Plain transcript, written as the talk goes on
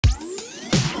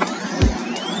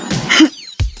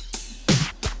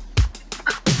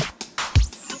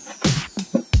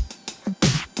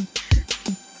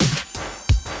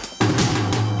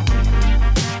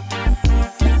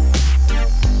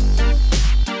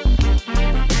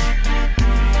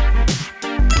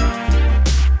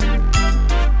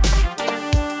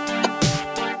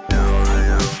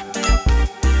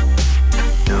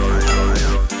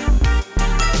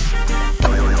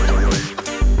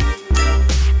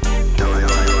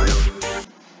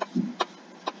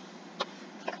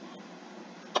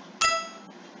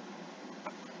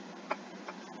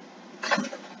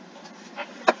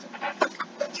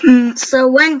So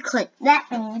when click, that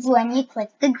means when you click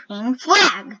the green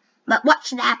flag. But what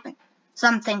should happen?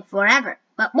 Something forever.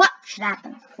 But what should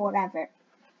happen forever?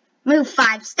 Move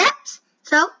 5 steps,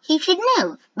 so he should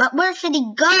move. But where should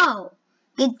he go?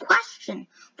 Good question.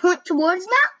 Point towards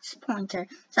mouse pointer,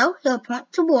 so he'll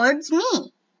point towards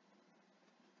me.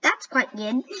 That's quite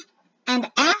good.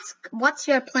 And ask, what's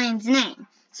your plane's name?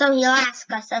 So he'll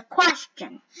ask us a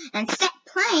question. And set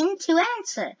plane to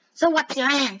answer. So what's your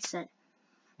answer?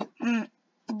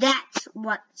 That's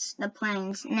what the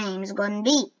plane's name's going to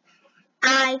be.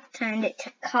 I turned it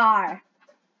to car.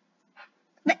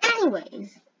 But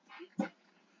anyways,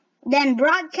 then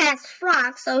broadcast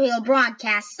frog, so he'll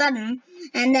broadcast sudden,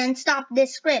 and then stop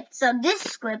this script. So this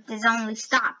script is only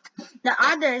stopped. The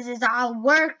others is all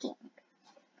working.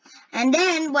 And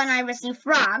then when I receive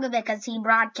frog, because he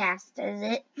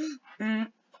broadcasted it,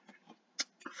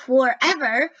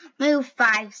 forever, move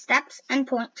 5 steps and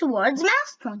point towards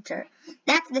mouse pointer.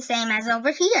 That's the same as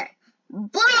over here.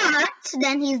 But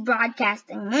then he's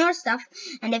broadcasting more stuff,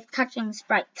 and if touching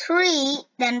sprite 3,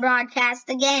 then broadcast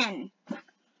again.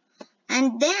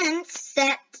 And then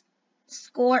set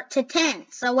score to 10.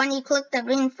 So when you click the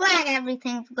green flag,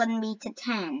 everything's going to be to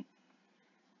 10.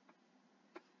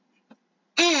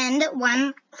 And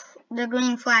when the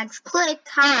green flag's clicked,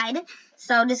 hide.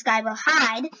 So this guy will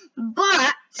hide,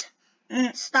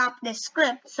 but stop this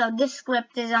script. So this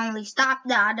script is only stopped,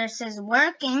 the others is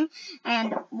working.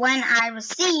 And when I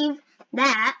receive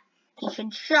that, he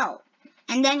should show.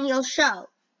 And then he'll show.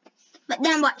 But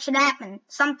then what should happen?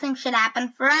 Something should happen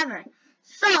forever.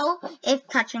 So, if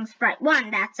touching sprite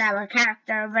 1, that's our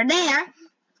character over there,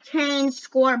 change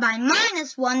score by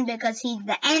 -1 because he's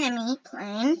the enemy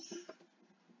plane,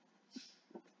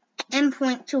 and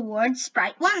point towards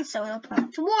sprite 1, so he'll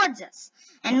point towards us.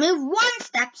 And move 1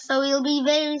 step, so he'll be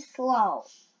very slow.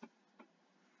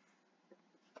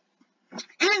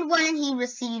 And when he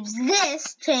receives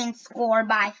this, change score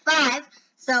by 5,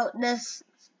 so this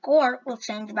score will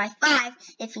change by 5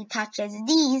 if he touches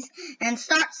these, and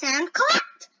start sound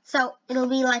collect. So it'll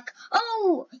be like,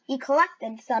 oh, he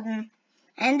collected sudden.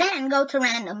 And then go to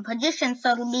random position,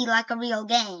 so it'll be like a real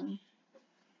game.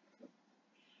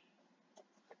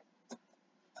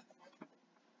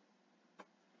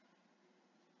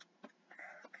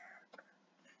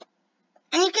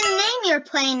 And you can name your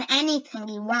plane anything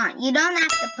you want. You don't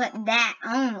have to put that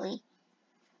only.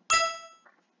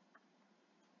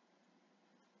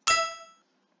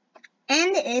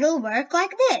 And it'll work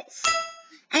like this.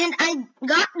 And I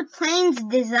got the plane's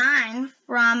design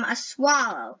from a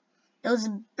swallow. Those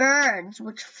birds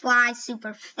which fly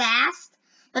super fast.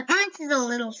 But mine is a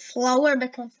little slower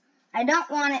because I don't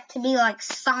want it to be like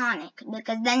Sonic.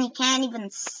 Because then you can't even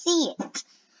see it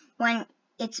when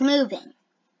it's moving.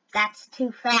 That's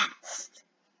too fast.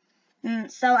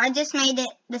 So I just made it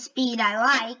the speed I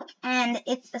like, and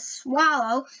it's a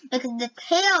swallow because the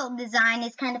tail design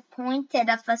is kind of pointed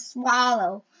of a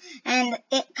swallow, and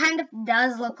it kind of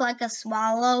does look like a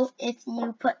swallow. If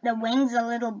you put the wings a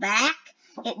little back,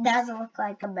 it does look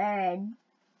like a bird.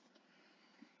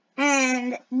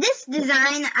 And this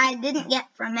design I didn't get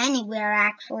from anywhere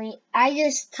actually. I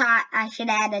just thought I should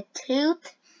add a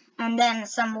tooth and then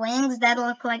some wings that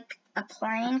look like a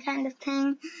plane kind of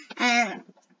thing. And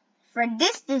for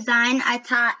this design, I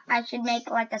thought I should make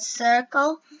like a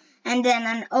circle and then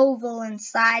an oval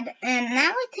inside. And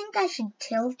now I think I should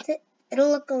tilt it. It'll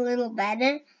look a little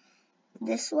better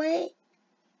this way.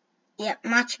 Yep,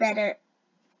 much better.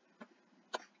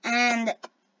 And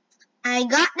I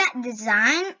got that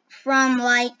design from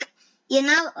like, you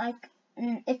know, like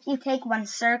if you take one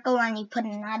circle and you put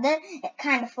another, it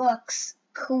kind of looks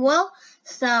cool.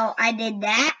 So I did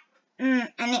that. And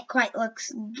it quite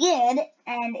looks good,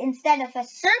 and instead of a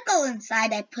circle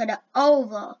inside, I put an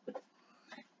oval.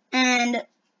 And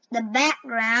the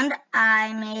background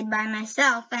I made by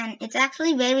myself, and it's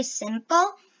actually very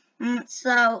simple,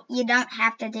 so you don't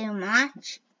have to do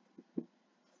much.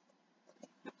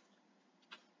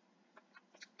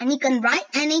 And you can write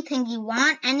anything you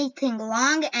want, anything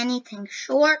long, anything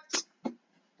short,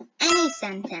 any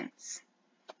sentence.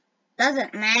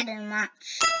 Doesn't matter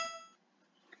much.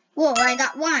 Whoa, I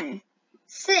got 1.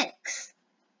 6.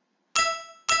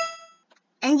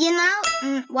 And you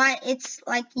know why it's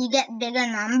like you get bigger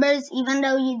numbers even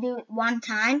though you do it one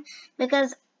time?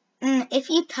 Because if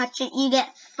you touch it, you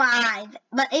get 5.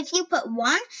 But if you put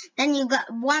 1, then you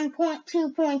got 1 point,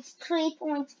 2 points, 3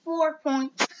 points, 4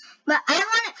 points. But I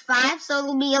want it 5, so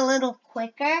it'll be a little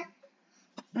quicker.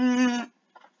 And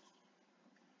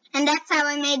that's how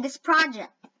I made this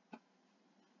project.